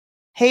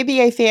Hey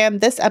BA fam,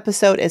 this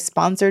episode is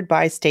sponsored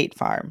by State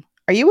Farm.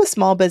 Are you a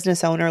small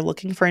business owner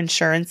looking for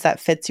insurance that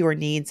fits your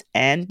needs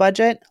and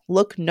budget?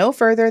 Look no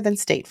further than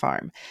State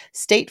Farm.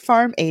 State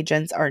Farm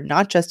agents are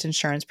not just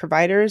insurance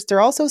providers,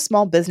 they're also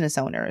small business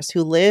owners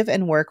who live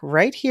and work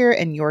right here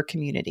in your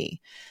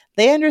community.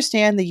 They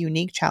understand the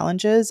unique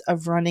challenges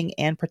of running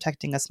and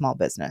protecting a small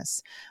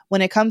business.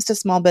 When it comes to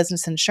small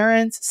business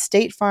insurance,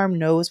 State Farm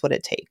knows what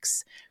it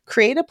takes.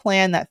 Create a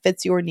plan that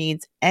fits your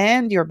needs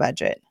and your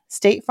budget.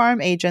 State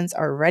Farm agents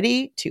are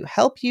ready to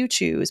help you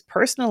choose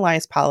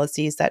personalized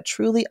policies that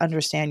truly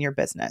understand your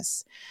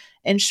business.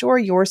 Insure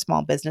your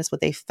small business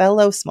with a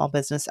fellow small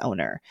business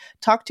owner.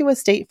 Talk to a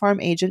State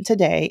Farm agent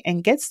today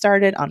and get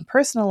started on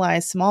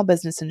personalized small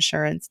business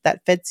insurance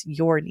that fits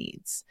your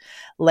needs.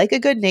 Like a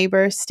good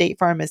neighbor, State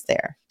Farm is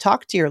there.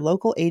 Talk to your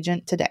local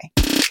agent today.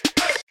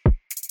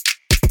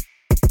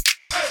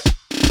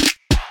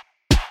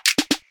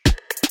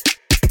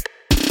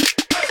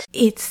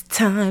 It's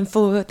time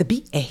for the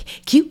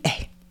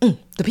BAQA.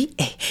 The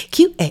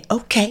BAQA.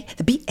 Okay,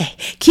 the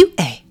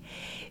BAQA.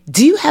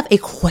 Do you have a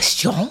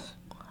question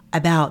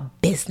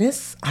about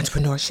business,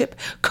 entrepreneurship,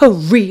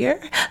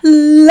 career,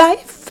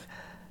 life?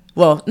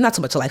 Well, not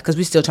so much life because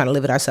we're still trying to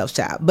live it ourselves,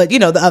 child. But you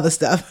know, the other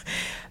stuff.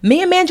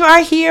 Me and Mandra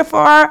are here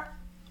for our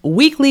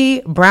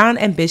weekly Brown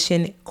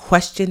Ambition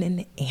question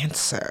and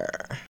answer.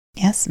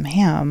 Yes,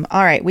 ma'am.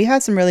 All right. We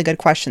have some really good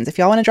questions. If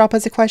y'all want to drop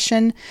us a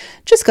question,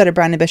 just go to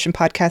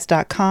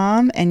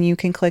brownambitionpodcast.com and you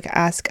can click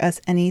Ask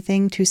Us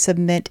Anything to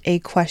submit a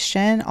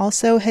question.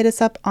 Also, hit us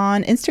up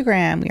on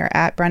Instagram. We are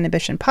at Brown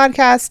Ambition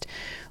Podcast.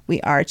 We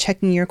are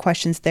checking your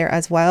questions there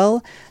as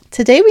well.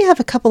 Today, we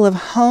have a couple of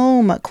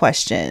home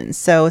questions.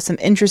 So some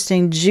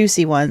interesting,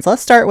 juicy ones.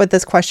 Let's start with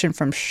this question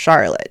from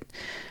Charlotte.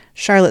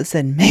 Charlotte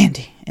said,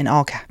 Mandy, in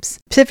all caps.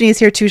 Tiffany is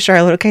here too,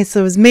 Charlotte. Okay, so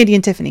it was Mandy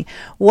and Tiffany.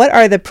 What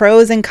are the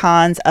pros and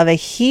cons of a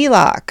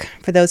HELOC?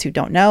 For those who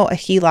don't know, a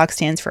HELOC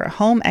stands for a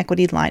home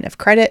equity line of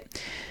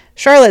credit.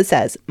 Charlotte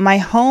says, my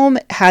home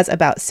has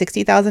about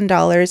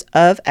 $60,000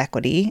 of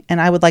equity, and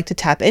I would like to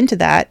tap into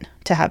that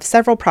to have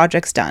several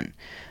projects done.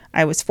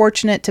 I was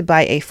fortunate to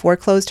buy a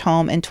foreclosed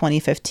home in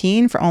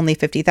 2015 for only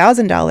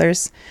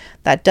 $50,000.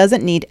 That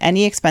doesn't need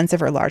any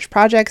expensive or large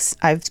projects.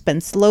 I've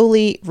been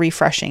slowly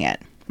refreshing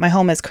it. My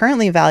home is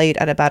currently valued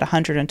at about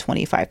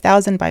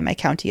 $125,000 by my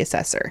county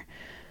assessor.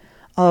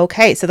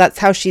 Okay, so that's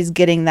how she's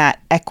getting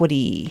that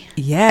equity.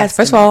 Yes, estimate.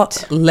 First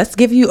of all, let's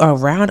give you a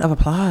round of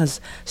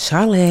applause.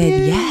 Charlotte,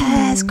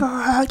 yes,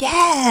 girl,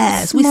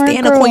 yes. Smart we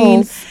stand girls. A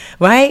queen,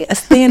 right?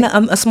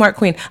 A smart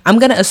queen. I'm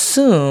going to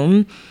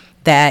assume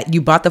that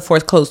you bought the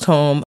foreclosed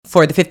home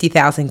for the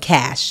 $50,000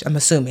 cash, I'm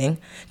assuming,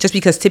 just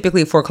because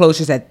typically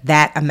foreclosures at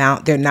that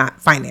amount, they're not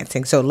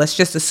financing. So let's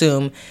just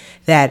assume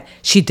that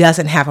she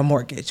doesn't have a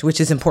mortgage, which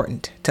is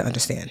important to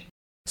understand.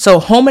 So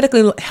home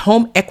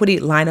equity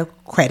line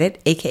of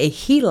credit, aka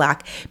HELOC,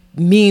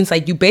 means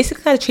like you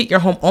basically got to treat your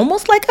home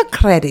almost like a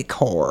credit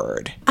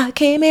card. I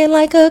came in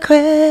like a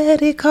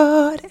credit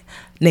card.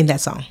 Name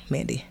that song,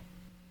 Mandy.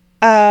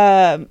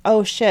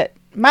 Oh shit.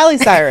 Miley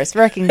Cyrus,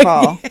 Wrecking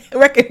Ball.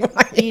 Wrecking Ball.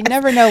 Yes. You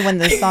never know when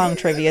the song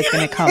trivia is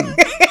going to come.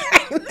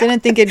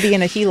 Didn't think it'd be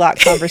in a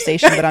HELOC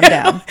conversation, but I'm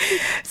down.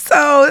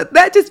 So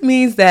that just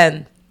means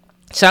that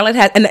Charlotte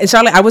had, and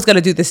Charlotte, I was going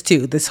to do this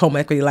too, this home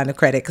equity line of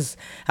credit, because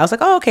I was like,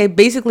 oh, okay.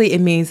 Basically,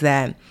 it means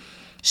that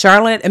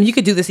Charlotte, I mean, you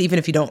could do this even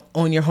if you don't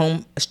own your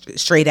home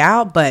straight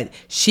out, but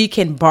she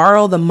can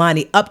borrow the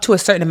money up to a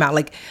certain amount.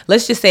 Like,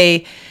 let's just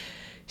say,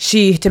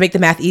 to make the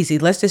math easy,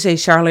 let's just say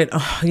Charlotte,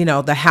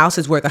 the house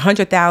is worth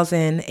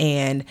 $100,000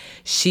 and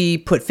she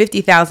put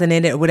 $50,000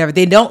 in it or whatever.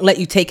 They don't let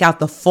you take out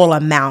the full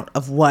amount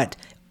of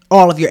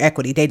all of your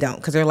equity. They don't,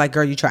 because they're like,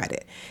 girl, you tried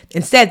it.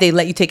 Instead, they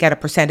let you take out a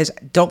percentage.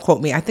 Don't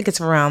quote me. I think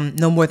it's around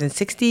no more than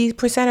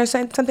 60% or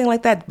something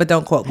like that, but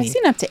don't quote me. I've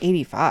seen up to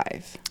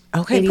 85.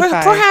 Okay,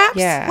 85, perhaps.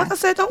 Yeah. Like I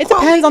said, don't it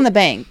quote depends me. on the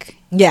bank.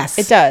 Yes.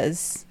 It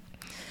does.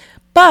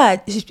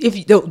 But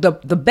if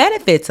the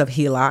benefits of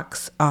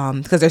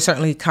HELOCs, because there's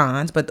certainly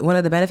cons, but one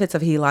of the benefits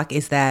of HELOC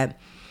is that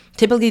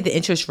typically the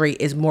interest rate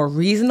is more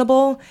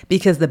reasonable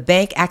because the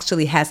bank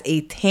actually has a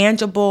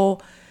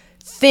tangible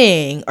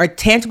thing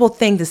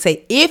to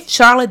say, if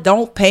Charlotte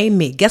don't pay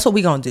me, guess what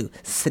we gonna do?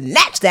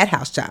 Snatch that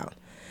house, child.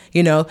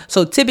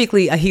 So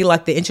typically a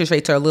HELOC, the interest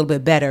rates are a little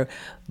bit better,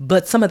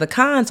 but some of the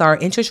cons are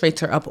interest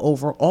rates are up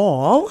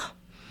overall.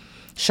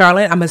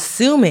 Charlotte, I'm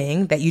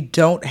assuming that you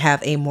don't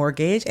have a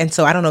mortgage. And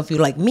so I don't know if you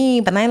like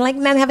me, but I like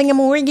not having a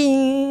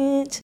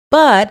mortgage.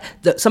 But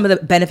some of the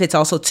benefits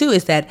also too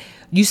is that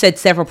you said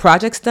several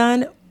projects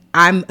done.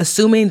 I'm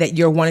assuming that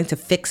you're wanting to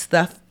fix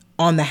stuff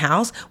on the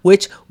house,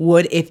 which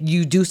would, if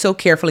you do so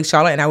carefully,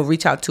 Charlotte, and I will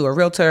reach out to a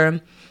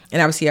realtor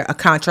and obviously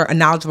a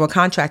knowledgeable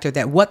contractor,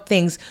 that what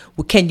things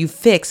can you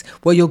fix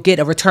where you'll get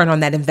a return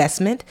on that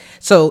investment.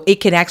 So it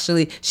could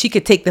actually, she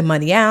could take the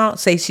money out,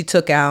 say she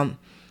took out,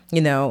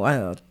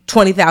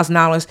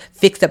 $20,000,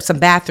 fixed up some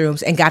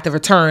bathrooms and got the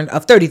return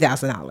of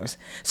 $30,000.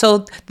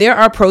 So there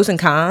are pros and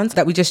cons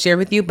that we just shared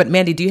with you. But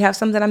Mandy, do you have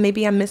some that I'm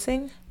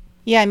missing?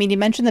 Yeah, I mean, you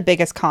mentioned the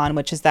biggest con,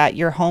 which is that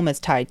your home is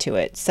tied to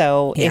it.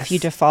 So Yes. if you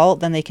default,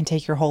 then they can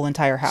take your whole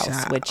entire house,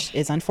 Child. which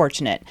is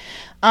unfortunate.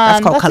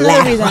 That's called Another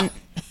collateral.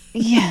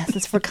 Yes,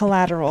 it's for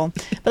collateral,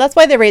 but that's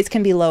why the rates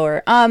can be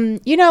lower.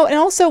 And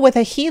also with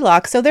a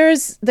HELOC, so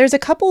there's a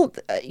couple,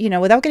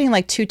 without getting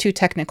like too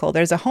technical,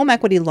 there's a home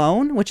equity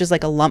loan, which is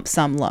like a lump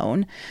sum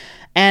loan,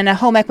 and a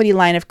home equity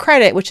line of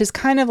credit, which is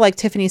kind of like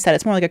Tiffany said,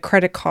 it's more like a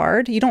credit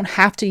card. You don't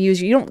have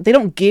to they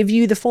don't give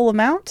you the full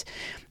amount.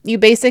 You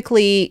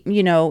basically,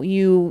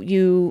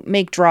 you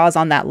make draws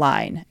on that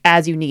line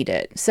as you need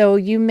it. So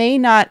you may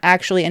not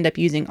actually end up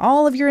using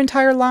all of your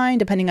entire line,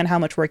 depending on how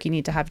much work you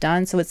need to have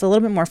done. So it's a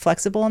little bit more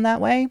flexible in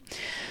that way.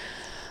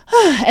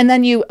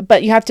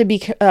 But you have to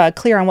be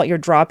clear on what your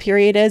draw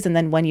period is, and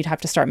then when you'd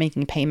have to start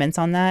making payments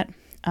on that.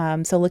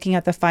 So looking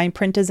at the fine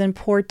print is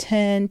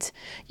important.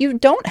 You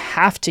don't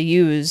have to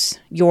use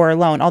your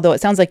loan, although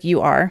it sounds like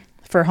you are,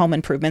 for home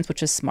improvements,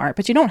 which is smart,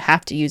 but you don't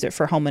have to use it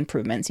for home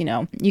improvements.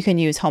 You can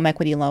use home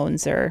equity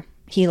loans or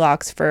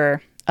HELOCs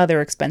for other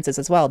expenses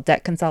as well.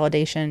 Debt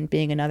consolidation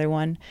being another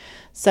one.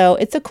 So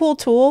it's a cool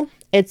tool.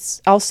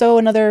 It's also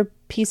another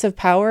piece of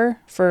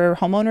power for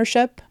home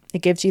ownership.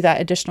 It gives you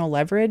that additional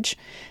leverage.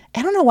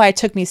 I don't know why it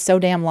took me so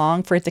damn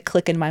long for it to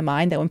click in my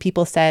mind that when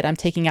people said I'm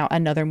taking out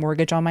another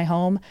mortgage on my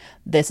home,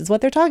 this is what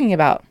they're talking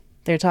about.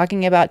 They're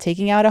talking about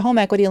taking out a home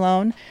equity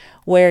loan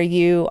where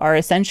you are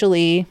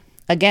essentially,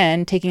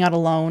 again, taking out a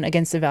loan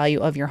against the value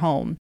of your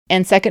home.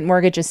 And second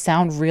mortgages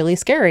sound really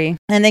scary,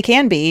 and they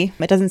can be.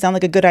 It doesn't sound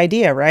like a good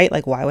idea, right?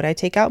 Like, why would I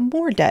take out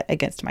more debt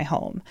against my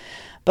home?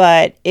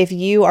 But if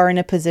you are in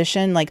a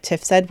position, like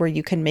Tiff said, where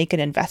you can make an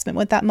investment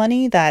with that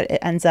money that it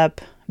ends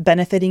up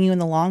benefiting you in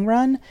the long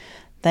run,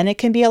 then it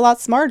can be a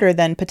lot smarter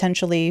than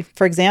potentially,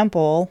 for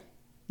example,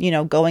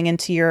 going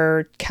into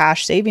your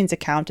cash savings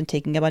account and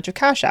taking a bunch of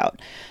cash out.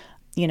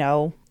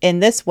 In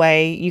this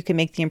way, you can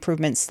make the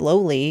improvements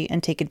slowly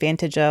and take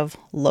advantage of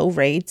low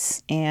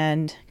rates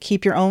and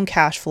keep your own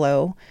cash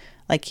flow,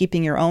 like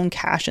keeping your own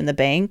cash in the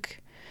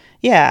bank.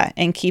 Yeah.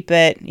 And keep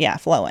it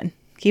flowing.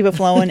 Keep it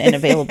flowing and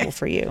available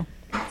for you.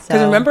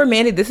 Because remember,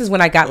 Mandy, this is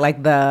when I got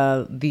like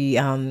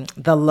the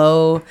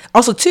low.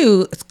 Also,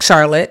 too,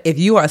 Charlotte, if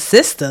you are a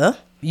sister,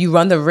 you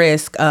run the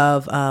risk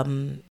of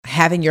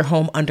having your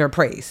home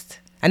underappraised.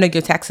 I know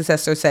your tax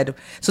assessor said,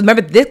 so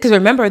remember this, because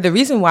remember the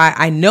reason why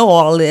I know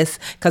all this,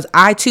 because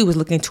I too was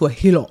looking into a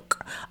HELOC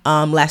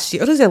last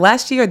year. Was it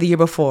last year or the year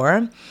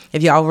before?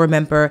 If y'all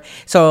remember.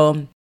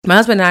 So my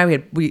husband and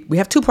I, we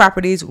have two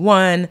properties.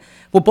 One,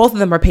 well, both of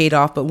them are paid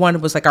off, but one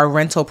was like our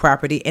rental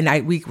property.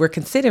 And we were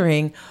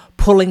considering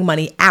pulling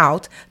money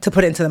out to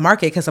put it into the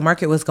market because the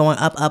market was going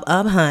up,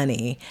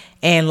 honey.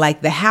 And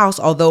like the house,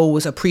 although it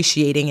was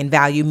appreciating in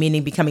value,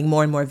 meaning becoming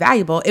more and more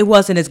valuable, it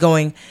wasn't as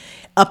going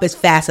up as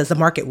fast as the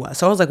market was.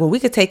 So I was like, well, we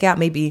could take out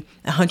maybe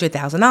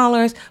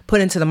 $100,000,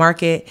 put into the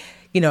market,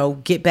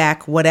 get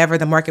back whatever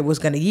the market was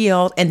going to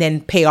yield, and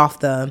then pay off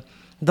the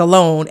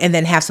loan and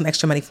then have some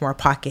extra money from our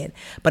pocket.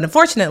 But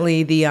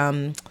unfortunately,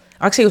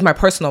 actually it was my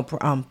personal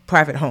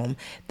private home.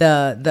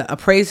 The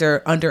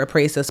appraiser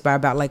underappraised us by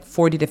about like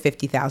 $40,000 to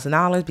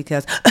 $50,000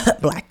 because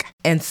Black.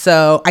 And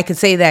so I could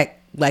say that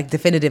like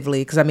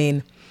definitively, because I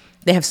mean,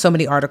 they have so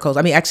many articles.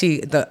 I mean,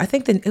 actually, I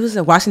think it was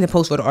a Washington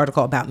Post wrote an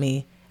article about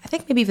me. I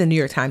think maybe even the New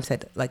York Times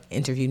had like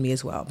interviewed me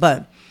as well.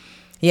 But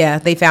yeah,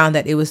 they found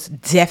that it was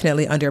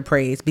definitely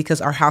underappraised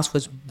because our house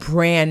was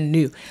brand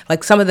new.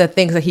 Like some of the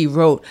things that he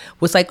wrote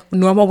was like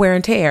normal wear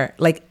and tear.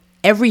 Like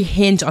every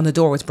hinge on the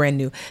door was brand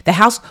new. The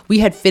house, we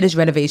had finished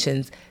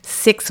renovations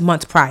 6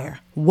 months prior.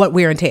 What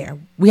wear and tear?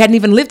 We hadn't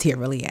even lived here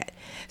really yet.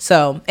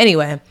 So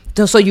anyway,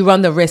 so you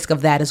run the risk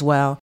of that as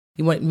well.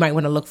 You might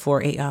want to look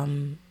for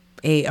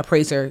a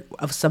appraiser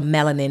of some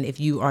melanin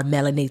if you are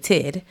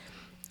melanated.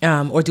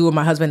 Or do what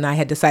my husband and I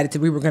had decided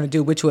we were going to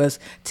do, which was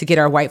to get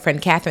our white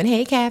friend Catherine.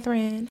 Hey,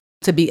 Catherine,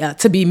 to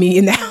be me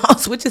in the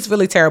house, which is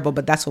really terrible,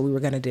 but that's what we were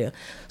going to do.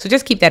 So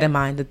just keep that in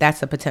mind that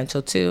that's a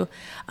potential too.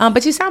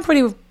 But you sound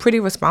pretty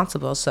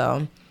responsible.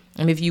 So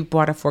if you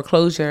bought a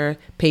foreclosure,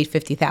 paid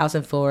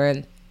 $50,000 for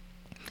it,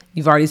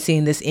 you've already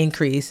seen this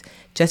increase.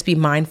 Just be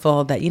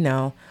mindful that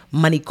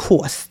money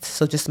costs.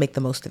 So just make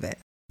the most of it.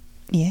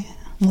 Yeah.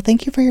 Well,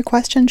 thank you for your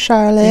question,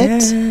 Charlotte.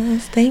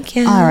 Yes, thank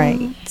you. All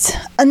right.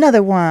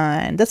 Another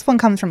one. This one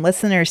comes from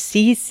listener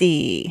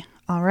Cece.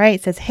 All right.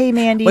 It says, hey,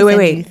 Mandy.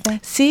 Wait.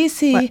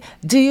 Cece,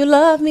 do you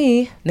love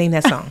me? Name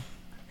that song.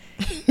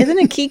 Isn't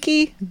it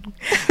Kiki?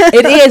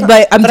 It is,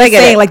 but I'm just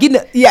saying, like,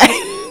 yeah.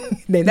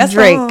 Name that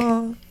Drake.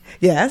 Song.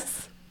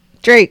 Yes.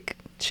 Drake.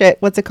 Shit.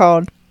 What's it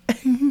called?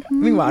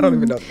 Meanwhile, I don't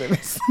even know what it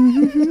is.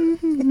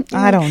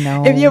 I don't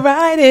know. If you're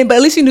riding, but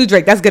at least you knew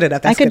Drake. That's good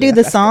enough. I could do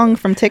the song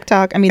from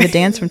TikTok. I mean, the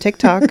dance from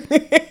TikTok.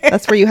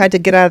 That's where you had to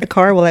get out of the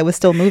car while I was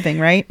still moving,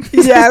 right?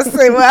 Yes.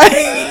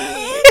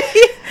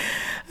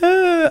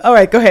 All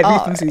right, go ahead.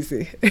 Read from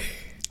Cece.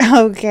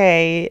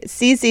 Okay.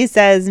 Cece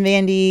says,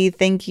 Mandy,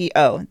 thank you.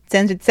 Oh,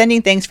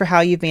 sending thanks for how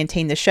you've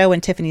maintained the show in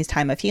Tiffany's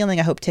time of healing.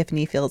 I hope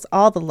Tiffany feels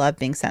all the love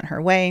being sent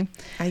her way.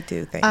 I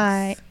do.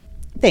 Thanks.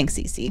 Thanks,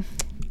 Cece.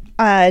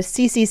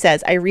 CC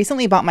says, I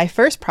recently bought my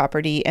first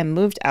property and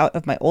moved out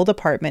of my old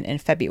apartment in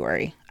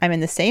February. I'm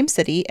in the same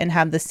city and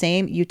have the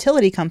same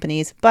utility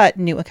companies, but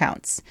new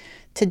accounts.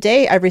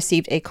 Today, I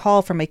received a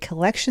call from a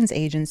collections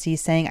agency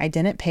saying I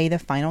didn't pay the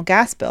final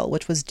gas bill,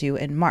 which was due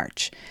in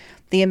March.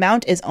 The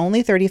amount is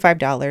only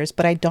 $35,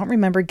 but I don't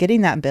remember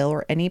getting that bill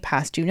or any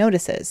past due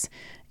notices.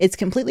 It's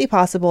completely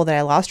possible that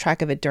I lost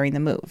track of it during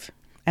the move.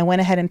 I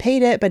went ahead and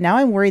paid it, but now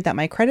I'm worried that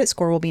my credit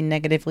score will be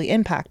negatively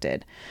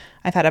impacted.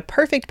 I've had a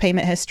perfect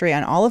payment history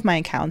on all of my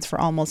accounts for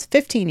almost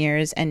 15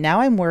 years, and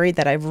now I'm worried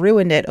that I've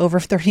ruined it over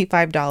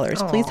 $35.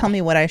 Aww. Please tell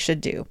me what I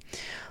should do.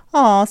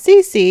 Aw,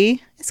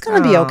 Cece, it's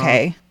going to be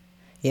okay.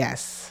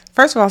 Yes.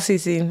 First of all,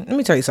 Cece, let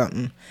me tell you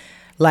something.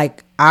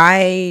 Like,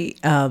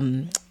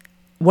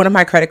 one of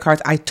my credit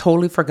cards, I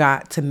totally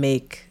forgot to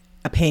make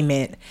a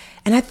payment.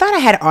 And I thought I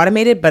had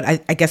automated, but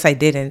I guess I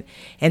didn't.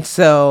 And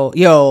so,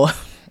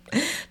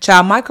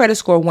 child, my credit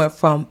score went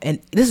from, and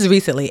this is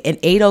recently, an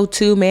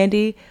 802,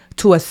 Mandy,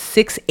 to a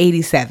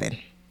 687.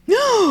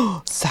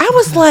 I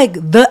was like,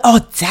 the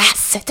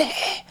audacity.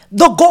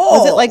 The goal.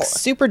 Was it like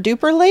super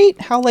duper late?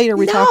 How late are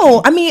we talking?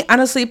 No, I mean,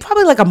 honestly,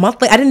 probably like a month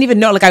late. I didn't even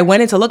know. Like, I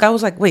went in to look. I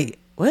was like, wait,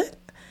 what?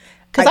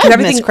 Because I've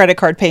missed credit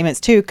card payments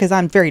too, because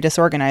I'm very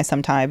disorganized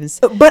sometimes.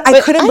 But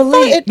I couldn't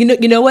believe,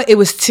 you know what? It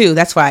was two.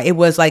 That's why. It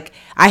was like,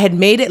 I had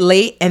made it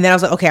late, and then I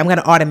was like, okay, I'm going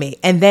to automate.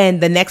 And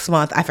then the next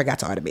month, I forgot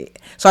to automate.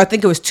 So I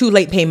think it was 2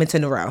 late payments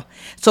in a row.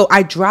 So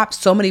I dropped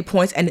so many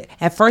points, and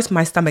at first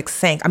my stomach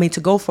sank. I mean, to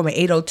go from an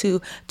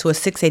 802 to a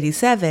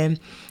 687,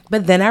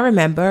 but then I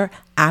remember,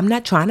 I'm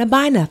not trying to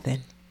buy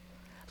nothing.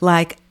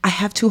 Like, I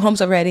have 2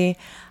 homes already.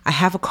 I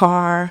have a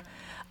car.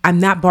 I'm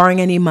not borrowing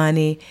any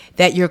money.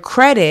 That your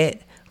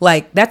credit,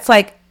 like, that's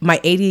like my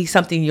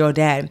 80-something-year-old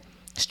dad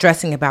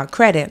stressing about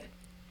credit.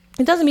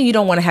 It doesn't mean you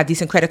don't want to have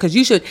decent credit, because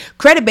you should.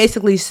 Credit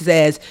basically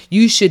says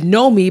you should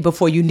know me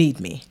before you need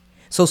me.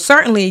 So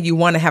certainly you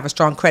want to have a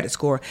strong credit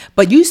score,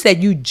 but you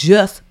said you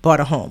just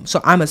bought a home.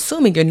 So I'm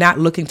assuming you're not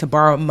looking to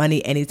borrow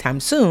money anytime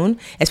soon,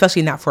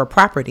 especially not for a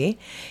property.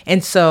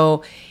 And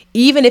so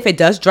even if it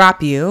does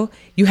drop you,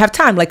 you have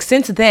time. Like,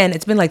 since then,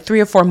 it's been like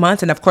 3 or 4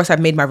 months. And of course, I've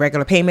made my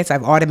regular payments.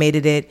 I've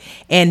automated it.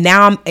 And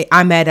now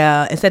I'm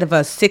at instead of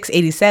a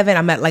 687,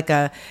 I'm at like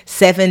a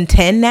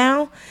 710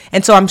 now.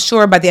 And so I'm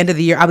sure by the end of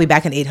the year, I'll be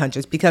back in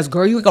 800s, because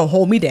girl, you're going to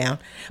hold me down.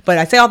 But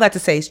I say all that to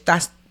say,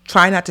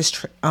 try not to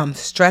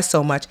stress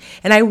so much.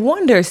 And I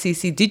wonder,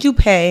 Cece, did you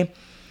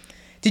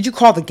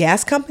call the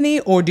gas company,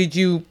 or did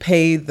you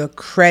pay the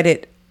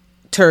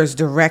creditors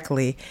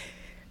directly?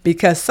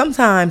 Because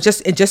sometimes,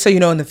 just so you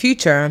know, in the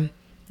future,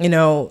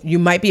 you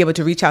might be able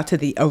to reach out to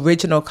the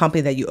original company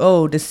that you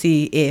owe to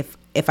see if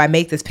I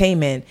make this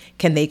payment,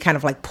 can they kind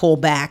of like pull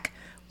back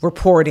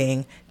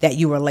reporting that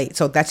you were late?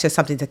 So that's just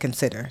something to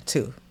consider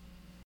too.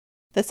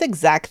 This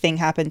exact thing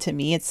happened to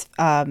me. It's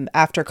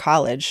after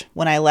college.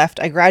 When I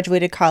left, I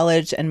graduated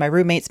college and my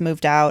roommates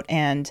moved out,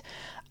 and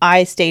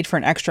I stayed for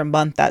an extra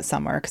month that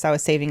summer because I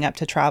was saving up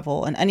to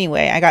travel. And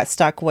anyway, I got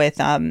stuck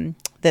with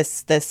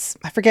this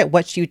I forget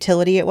which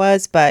utility it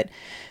was, but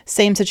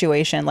same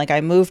situation. Like,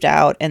 I moved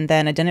out and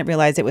then I didn't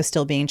realize it was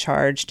still being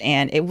charged,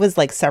 and it was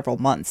like several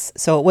months.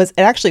 So it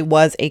actually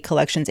was a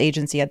collections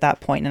agency at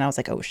that point, and I was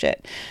like, oh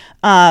shit.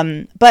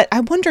 But I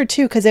wonder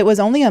too, because it was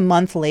only a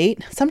month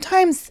late.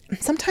 Sometimes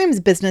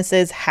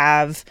businesses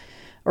have,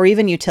 or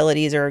even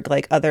utilities or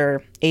like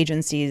other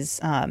agencies,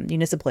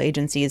 municipal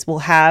agencies will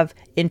have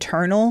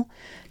internal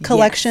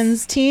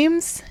collections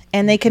teams,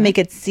 and they can make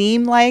it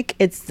seem like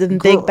it's the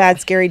big, bad,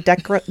 scary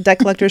debt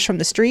collectors from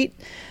the street.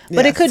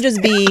 But it could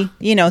just be,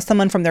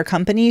 someone from their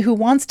company who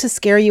wants to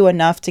scare you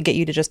enough to get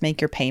you to just make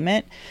your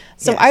payment.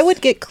 So I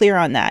would get clear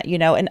on that,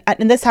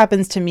 and this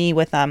happens to me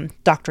with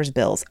doctor's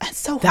bills. It's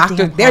so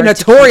they're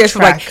notorious for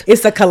like,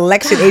 it's a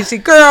collection agency.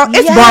 Girl,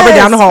 it's Barbara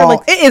down the hall.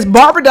 Like, it is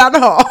Barbara down the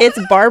hall. It's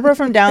Barbara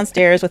from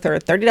downstairs with her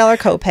 $30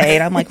 copay.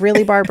 And I'm like,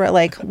 really, Barbara?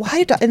 Like,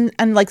 why?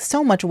 And like,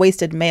 so much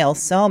wasted mail,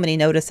 so many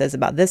notices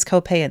about this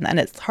copay. And then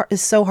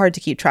it's so hard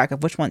to keep track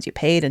of which ones you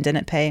paid and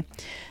didn't pay.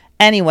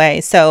 Anyway,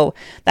 so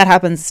that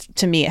happens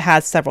to me. It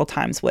has several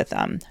times with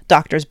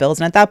doctor's bills.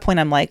 And at that point,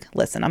 I'm like,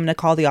 listen, I'm going to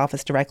call the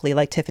office directly,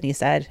 like Tiffany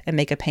said, and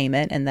make a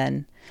payment, and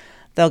then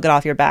they'll get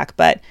off your back.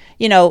 But,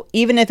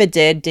 even if it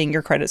did ding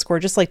your credit score,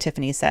 just like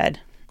Tiffany said,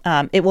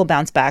 it will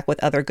bounce back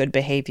with other good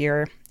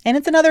behavior. And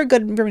it's another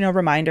good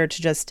reminder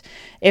to just,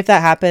 if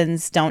that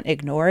happens, don't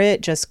ignore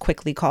it. Just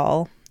quickly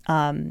call.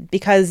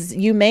 Because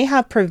you may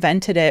have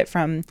prevented it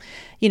from,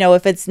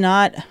 if it's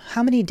not,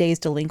 how many days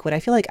delinquent? I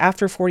feel like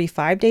after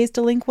 45 days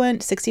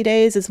delinquent, 60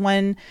 days is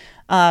when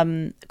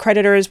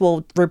creditors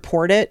will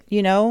report it,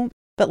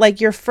 But like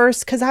your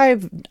first, because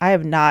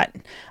I've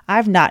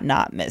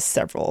not missed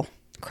several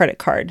credit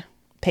card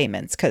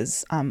payments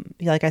because,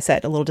 like I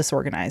said, a little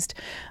disorganized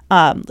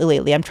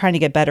lately. I'm trying to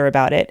get better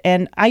about it.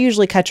 And I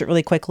usually catch it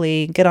really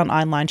quickly, get on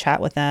online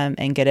chat with them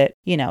and get it,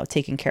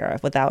 taken care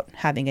of without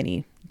having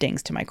any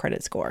dings to my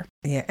credit score.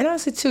 Yeah. And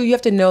honestly too, you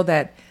have to know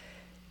that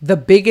the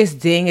biggest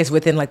ding is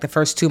within like the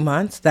first 2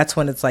 months. That's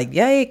when it's like,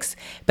 yikes.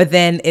 But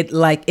then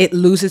it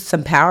loses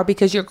some power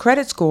because your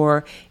credit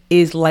score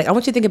is like, I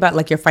want you to think about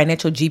like your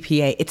financial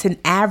GPA. It's an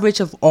average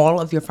of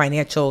all of your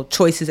financial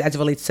choices as it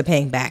relates to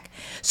paying back.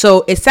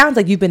 So it sounds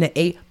like you've been an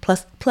A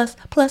plus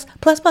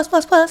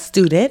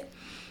student.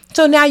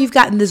 So now you've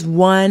gotten this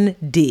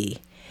 1D.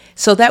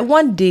 So that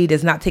 1D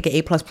does not take an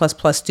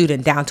A++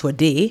 student down to a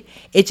D.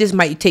 It just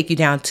might take you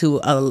down to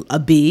a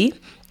B,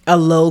 a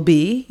low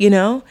B, you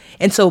know?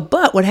 And so,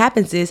 but what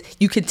happens is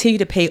you continue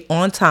to pay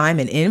on time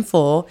and in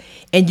full,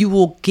 and you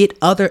will get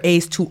other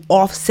A's to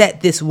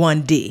offset this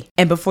 1D.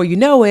 And before you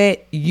know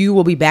it, you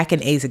will be back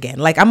in A's again.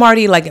 Like, I'm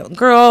already like,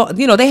 girl,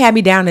 you know, they had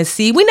me down in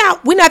C. We're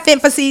not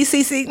fit for C.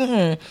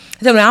 So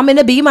now I'm in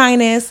a B-.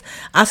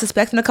 I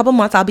suspect in a couple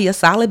months I'll be a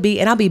solid B,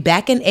 and I'll be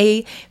back in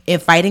A in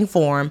fighting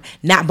form,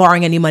 not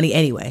borrowing any money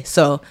anyway.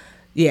 So,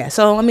 yeah.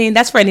 So, I mean,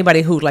 that's for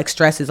anybody who like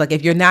stresses. Like,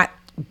 if you're not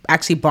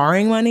actually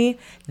borrowing money,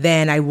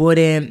 then I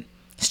wouldn't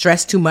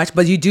stress too much.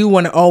 But you do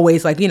want to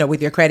always, like, you know,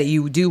 with your credit,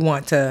 you do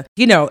want to,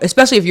 you know,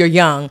 especially if you're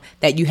young,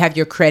 that you have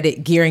your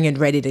credit gearing and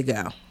ready to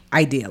go,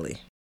 ideally.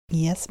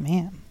 Yes,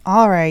 ma'am.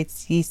 All right,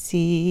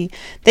 Cece.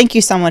 Thank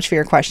you so much for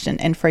your question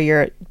and for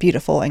your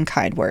beautiful and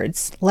kind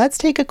words. Let's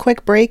take a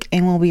quick break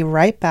and we'll be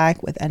right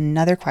back with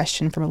another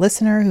question from a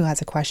listener who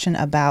has a question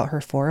about her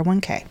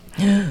 401k.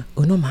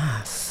 Uno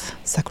más.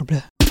 Sacre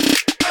bleu.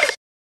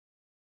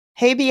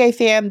 Hey, BA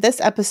fam, this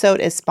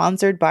episode is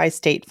sponsored by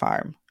State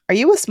Farm. Are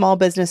you a small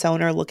business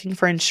owner looking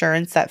for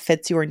insurance that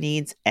fits your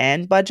needs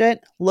and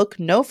budget? Look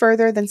no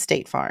further than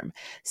State Farm.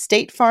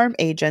 State Farm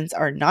agents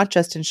are not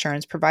just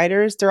insurance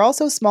providers, they're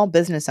also small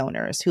business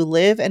owners who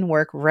live and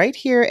work right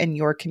here in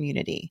your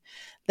community.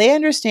 They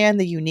understand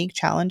the unique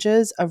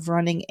challenges of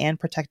running and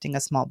protecting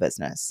a small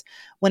business.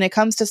 When it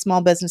comes to small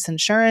business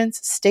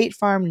insurance, State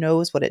Farm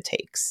knows what it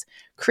takes.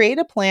 Create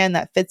a plan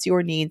that fits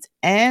your needs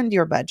and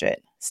your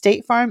budget.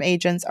 State Farm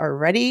agents are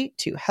ready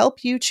to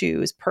help you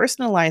choose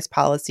personalized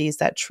policies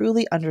that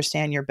truly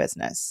understand your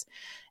business.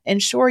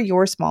 Insure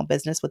your small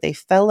business with a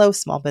fellow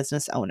small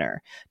business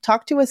owner.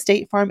 Talk to a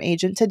State Farm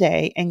agent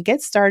today and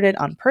get started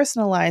on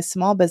personalized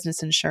small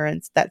business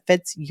insurance that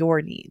fits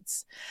your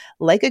needs.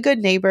 Like a good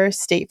neighbor,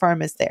 State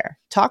Farm is there.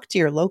 Talk to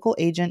your local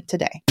agent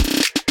today.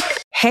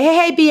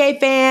 Hey, BA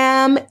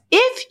fam.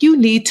 If you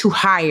need to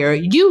hire,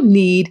 you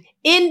need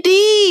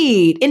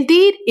Indeed.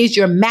 Indeed is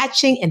your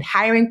matching and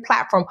hiring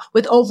platform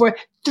with over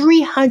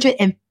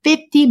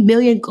 350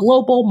 million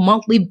global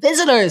monthly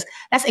visitors.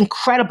 That's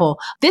incredible.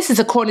 This is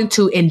according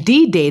to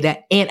Indeed data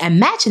and a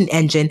matching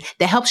engine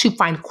that helps you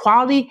find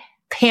quality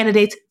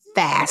candidates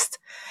fast.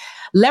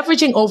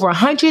 Leveraging over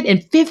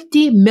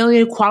 150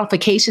 million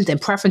qualifications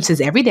and preferences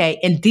every day,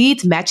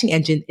 Indeed's matching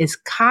engine is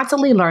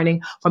constantly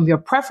learning from your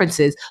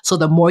preferences. So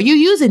the more you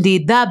use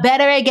Indeed, the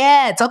better it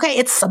gets. Okay,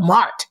 it's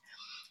smart.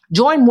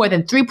 Join more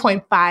than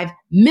 3.5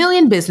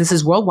 million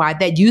businesses worldwide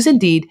that use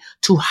Indeed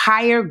to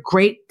hire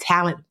great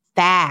talent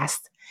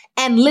fast.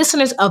 And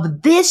listeners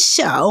of this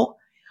show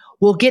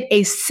will get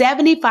a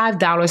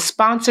 $75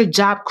 sponsored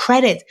job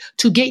credit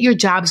to get your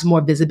jobs more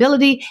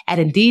visibility at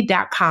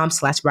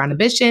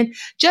Indeed.com/BrownAmbition.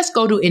 Just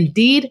go to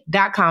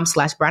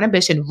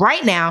Indeed.com/BrownAmbition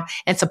right now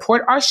and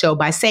support our show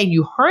by saying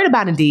you heard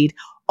about Indeed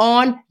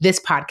on this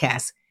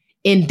podcast.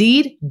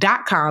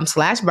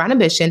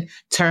 Indeed.com/BrownAmbition.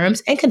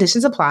 Terms and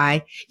conditions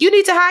apply. You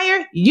need to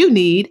hire. You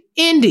need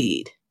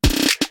Indeed.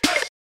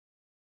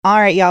 All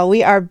right, y'all,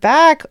 we are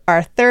back.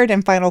 Our third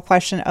and final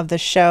question of the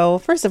show.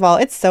 First of all,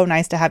 it's so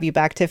nice to have you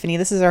back, Tiffany.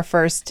 This is our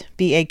first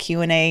BA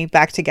Q&A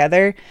back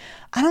together.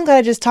 I don't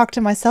gotta just talk to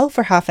myself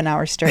for half an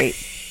hour straight.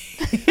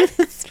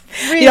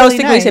 Really, I was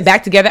thinking when you said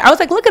back together, I was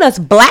like, look at us,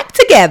 black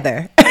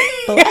together.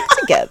 Black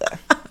together.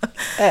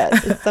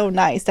 Yes, it's so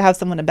nice to have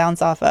someone to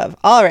bounce off of.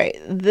 All right,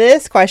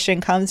 this question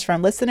comes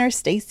from listener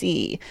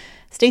Stacy.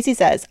 Stacy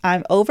says,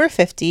 I'm over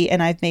 50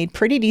 and I've made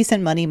pretty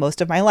decent money most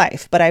of my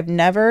life, but I've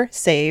never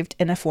saved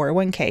in a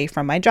 401k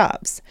from my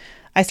jobs.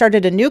 I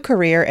started a new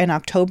career in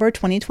October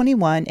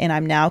 2021 and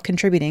I'm now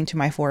contributing to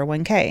my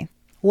 401k.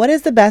 What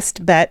is the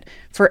best bet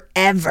for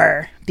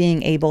ever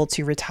being able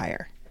to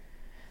retire?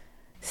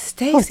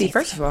 Stacy,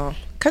 first of all,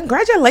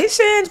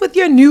 congratulations with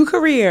your new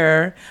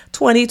career,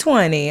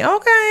 2020.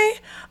 Okay.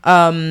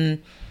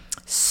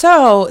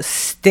 So,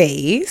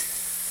 Stace,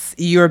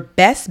 your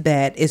best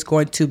bet is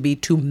going to be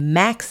to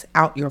max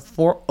out your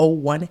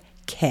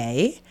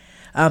 401k.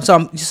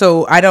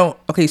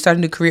 You started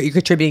a new career, you're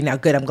contributing now.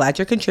 Good. I'm glad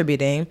you're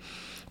contributing.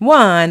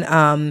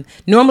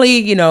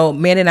 Normally,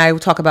 Man and I will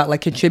talk about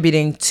like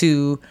contributing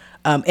to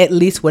at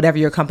least whatever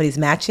your company's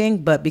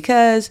matching. But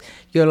because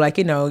you're like,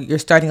 you're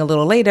starting a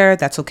little later,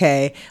 that's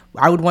okay.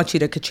 I would want you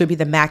to contribute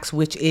the max,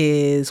 which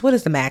is, what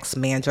is the max,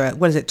 Mandra?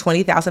 What is it,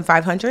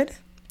 $20,500?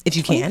 If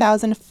you can.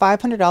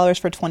 $20,500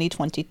 for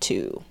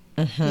 2022.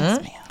 Mm-hmm.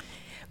 Yes, ma'am.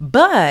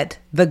 But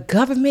the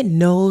government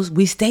knows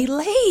we stay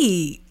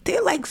late.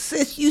 They're like,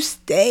 sis, you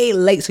stay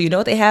late. So you know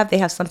what they have? They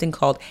have something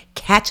called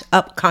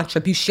catch-up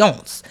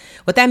contributions.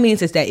 What that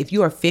means is that if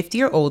you are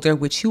 50 or older,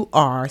 which you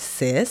are,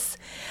 sis,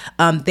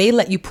 they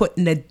let you put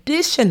an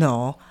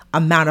additional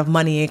amount of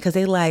money in because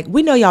they like,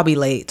 we know y'all be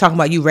late. Talking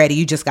about you ready.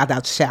 You just got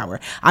out the shower.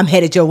 I'm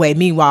headed your way.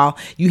 Meanwhile,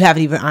 you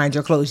haven't even ironed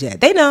your clothes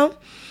yet. They know.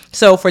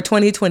 So for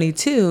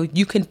 2022,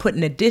 you can put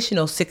an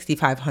additional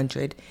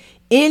 $6,500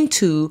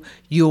 into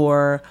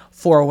your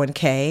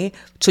 401k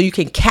so you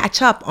can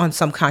catch up on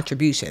some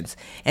contributions.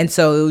 And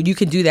so you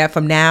can do that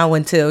from now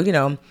until,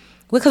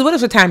 because what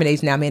is retirement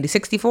age now, Mandy?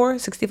 64,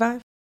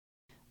 65?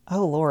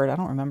 Oh, Lord, I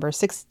don't remember.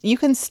 You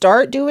can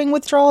start doing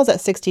withdrawals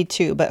at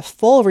 62, but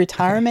full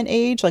retirement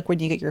age, like when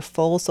you get your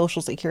full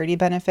Social Security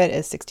benefit,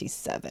 is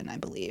 67, I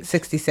believe.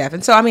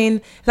 67. So, I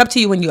mean, it's up to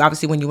you when you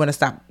want to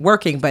stop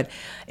working. But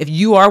if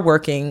you are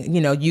working,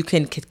 you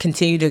can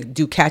continue to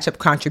do catch-up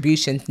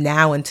contributions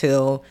now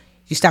until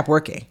you stop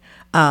working.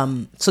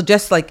 So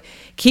just like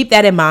keep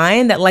that in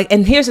mind that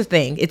and here's the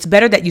thing, it's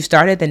better that you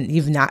started than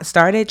you've not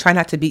started. Try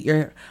not to beat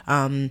your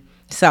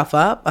self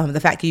up. The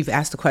fact that you've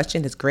asked the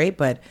question is great,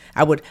 but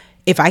I would,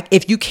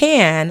 if you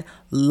can,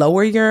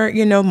 lower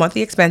your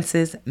monthly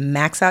expenses,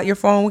 max out your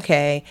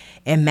 401k,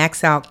 and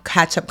max out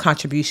catch-up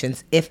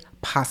contributions if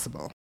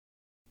possible.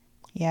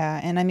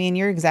 Yeah, and I mean,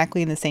 you're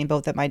exactly in the same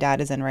boat that my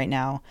dad is in right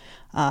now,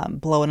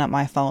 blowing up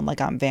my phone like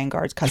I'm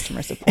Vanguard's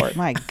customer support.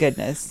 My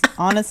goodness.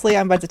 Honestly,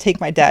 I'm about to take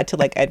my dad to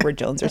like Edward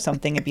Jones or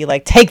something and be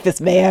like, take this,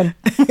 man.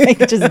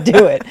 Just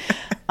do it.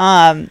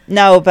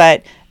 No,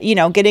 but,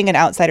 getting an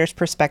outsider's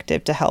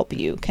perspective to help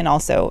you can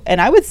also,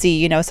 and I would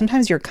see,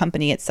 sometimes your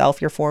company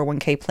itself, your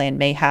 401k plan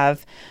may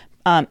have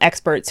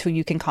experts who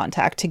you can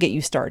contact to get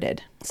you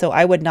started. So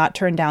I would not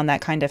turn down that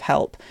kind of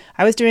help.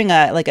 I was doing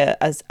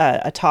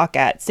a talk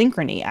at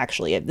Synchrony,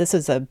 actually. This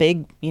is a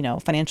big,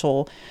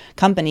 financial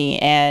company,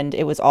 and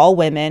it was all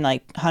women,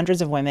 like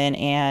hundreds of women.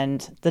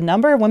 And the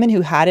number of women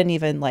who hadn't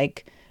even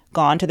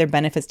gone to their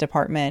benefits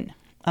department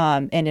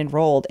and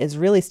enrolled is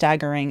really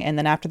staggering. And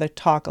then after the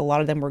talk, a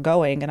lot of them were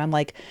going, and I'm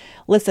like,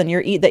 listen,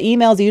 the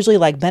email's usually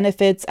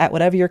benefits at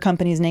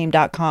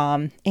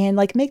whateveryourcompaniesname.com, and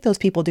make those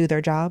people do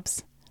their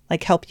jobs.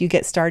 Help you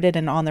get started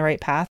and on the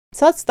right path.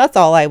 So that's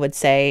all I would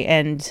say.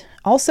 And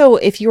also,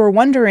 if you were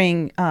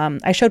wondering,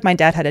 I showed my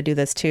dad how to do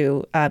this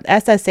too.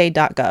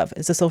 SSA.gov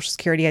is the Social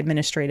Security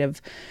Administration's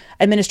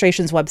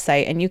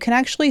website, and you can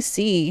actually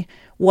see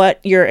what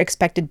your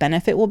expected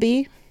benefit will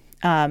be.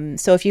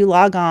 So if you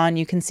log on,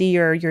 you can see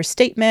your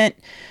statement,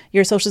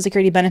 your Social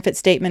Security benefit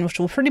statement, which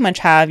will pretty much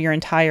have your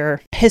entire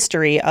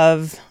history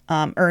of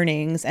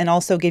earnings, and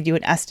also give you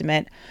an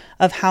estimate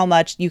of how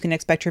much you can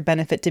expect your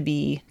benefit to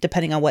be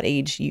depending on what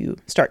age you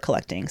start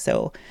collecting.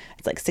 So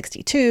it's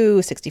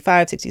 62,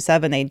 65,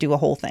 67, they do a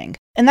whole thing.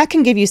 And that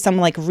can give you some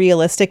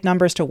realistic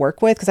numbers to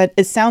work with, because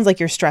it sounds like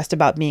you're stressed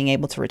about being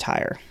able to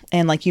retire.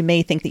 And you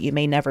may think that you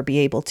may never be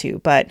able to,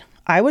 but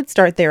I would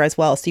start there as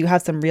well. So you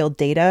have some real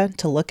data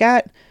to look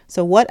at.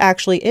 So what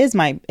actually is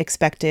my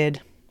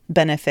expected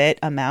benefit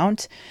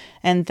amount?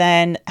 And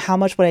then how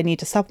much would I need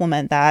to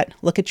supplement that?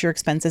 Look at your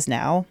expenses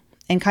now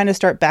and kind of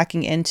start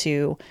backing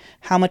into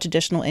how much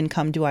additional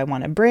income do I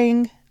want to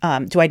bring?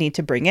 Do I need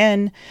to bring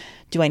in?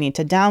 Do I need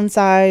to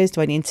downsize?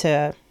 Do I need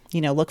to,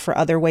 look for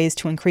other ways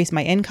to increase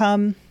my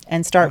income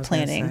and start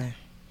planning?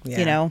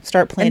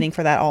 Start planning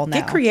for that all now.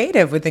 Get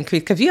creative with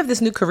increase, because you have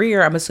this new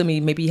career. I'm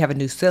assuming maybe you have a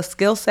new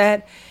skill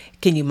set.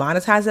 Can you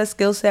monetize that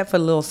skill set for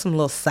some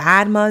little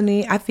side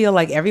money? I feel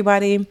like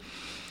everybody,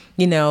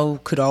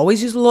 could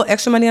always use a little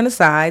extra money on the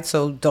side.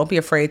 So don't be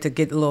afraid to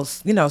get a little,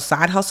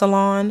 side hustle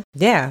on.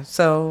 Yeah.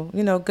 So,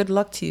 good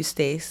luck to you,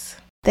 Stace.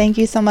 Thank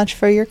you so much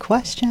for your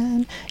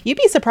question. You'd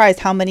be surprised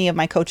how many of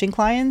my coaching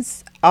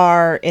clients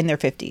are in their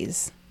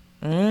 50s.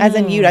 As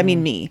in you, I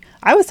mean me.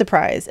 I was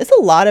surprised. It's a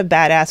lot of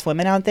badass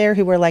women out there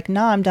who were like,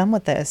 no, I'm done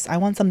with this. I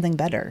want something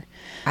better.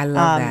 I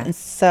love that. And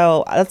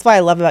so that's why I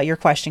love about your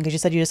question, because you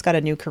said you just got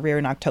a new career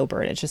in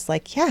October. And it's just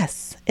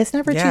yes, it's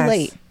never too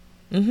late.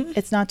 Mm-hmm.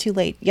 It's not too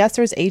late. Yes,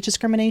 there's age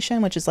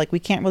discrimination, which is we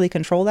can't really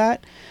control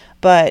that.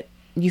 But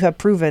you have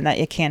proven that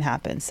it can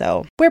happen.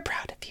 So we're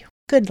proud of you.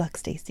 Good luck,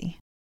 Stacey.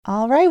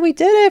 All right, we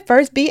did it.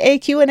 First BA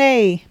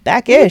Q&A.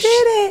 Back-ish.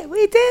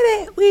 We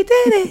did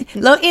it.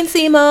 Lo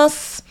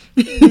hicimos.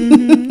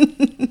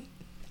 Mm-hmm.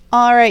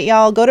 All right,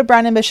 y'all, go to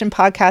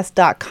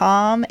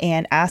brownambitionpodcast.com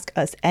and ask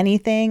us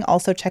anything.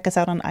 Also, check us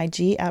out on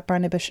IG at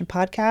Brown Ambition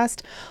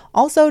Podcast.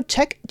 Also,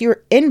 check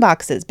your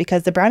inboxes,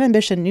 because the Brown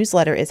Ambition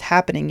newsletter is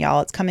happening,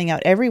 y'all. It's coming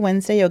out every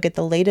Wednesday. You'll get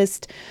the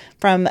latest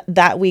from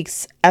that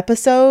week's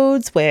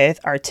episodes with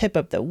our tip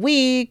of the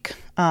week.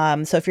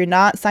 So if you're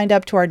not signed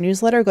up to our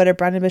newsletter, go to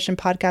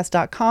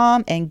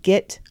brownambitionpodcast.com and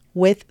get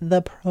with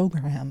the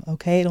program,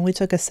 okay? It only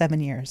took us 7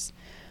 years,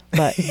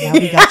 but now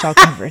we got y'all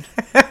covered.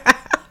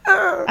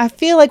 I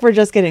feel like we're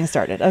just getting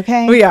started,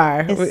 okay? We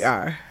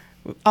are.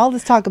 All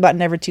this talk about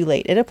never too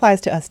late, it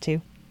applies to us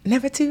too.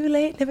 Never too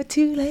late, never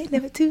too late,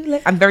 never too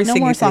late. I'm very no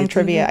singing more song today.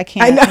 Trivia. I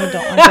can't.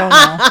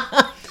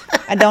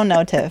 I don't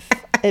know, Tiff.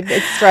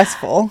 It's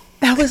stressful.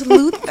 That was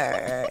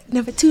Luther.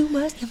 Never too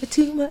much, never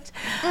too much.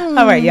 All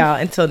right, y'all.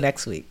 Until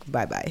next week.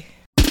 Bye-bye.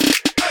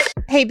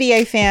 Hey,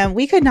 BA fam,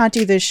 we could not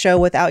do this show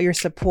without your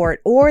support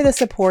or the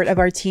support of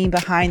our team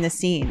behind the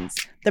scenes.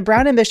 The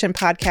Brown Ambition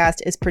podcast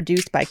is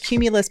produced by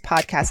Cumulus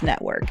Podcast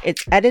Network.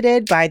 It's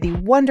edited by the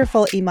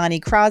wonderful Imani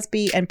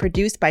Crosby and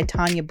produced by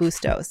Tanya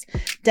Bustos.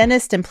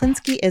 Dennis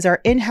Stemplinsky is our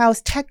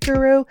in-house tech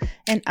guru,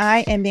 and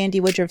I am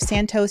Mandy Woodruff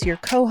Santos, your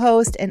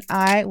co-host, and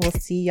I will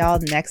see y'all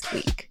next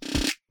week.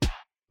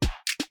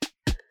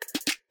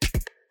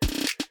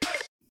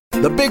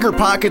 The Bigger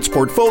Pockets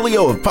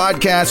portfolio of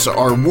podcasts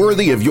are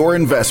worthy of your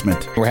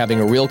investment. We're having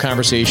a real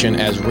conversation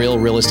as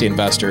real estate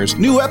investors.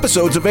 New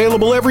episodes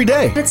available every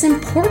day. It's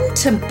important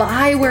to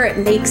buy where it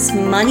makes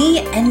money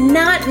and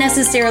not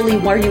necessarily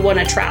where you want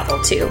to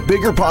travel to.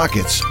 Bigger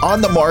Pockets,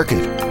 On the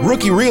Market,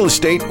 Rookie Real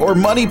Estate, or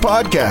Money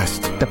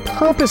Podcast. The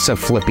purpose of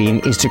flipping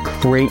is to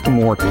create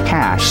more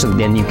cash so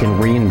then you can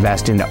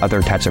reinvest into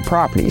other types of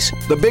properties.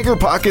 The Bigger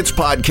Pockets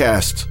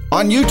Podcast,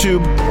 on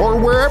YouTube or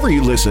wherever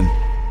you listen.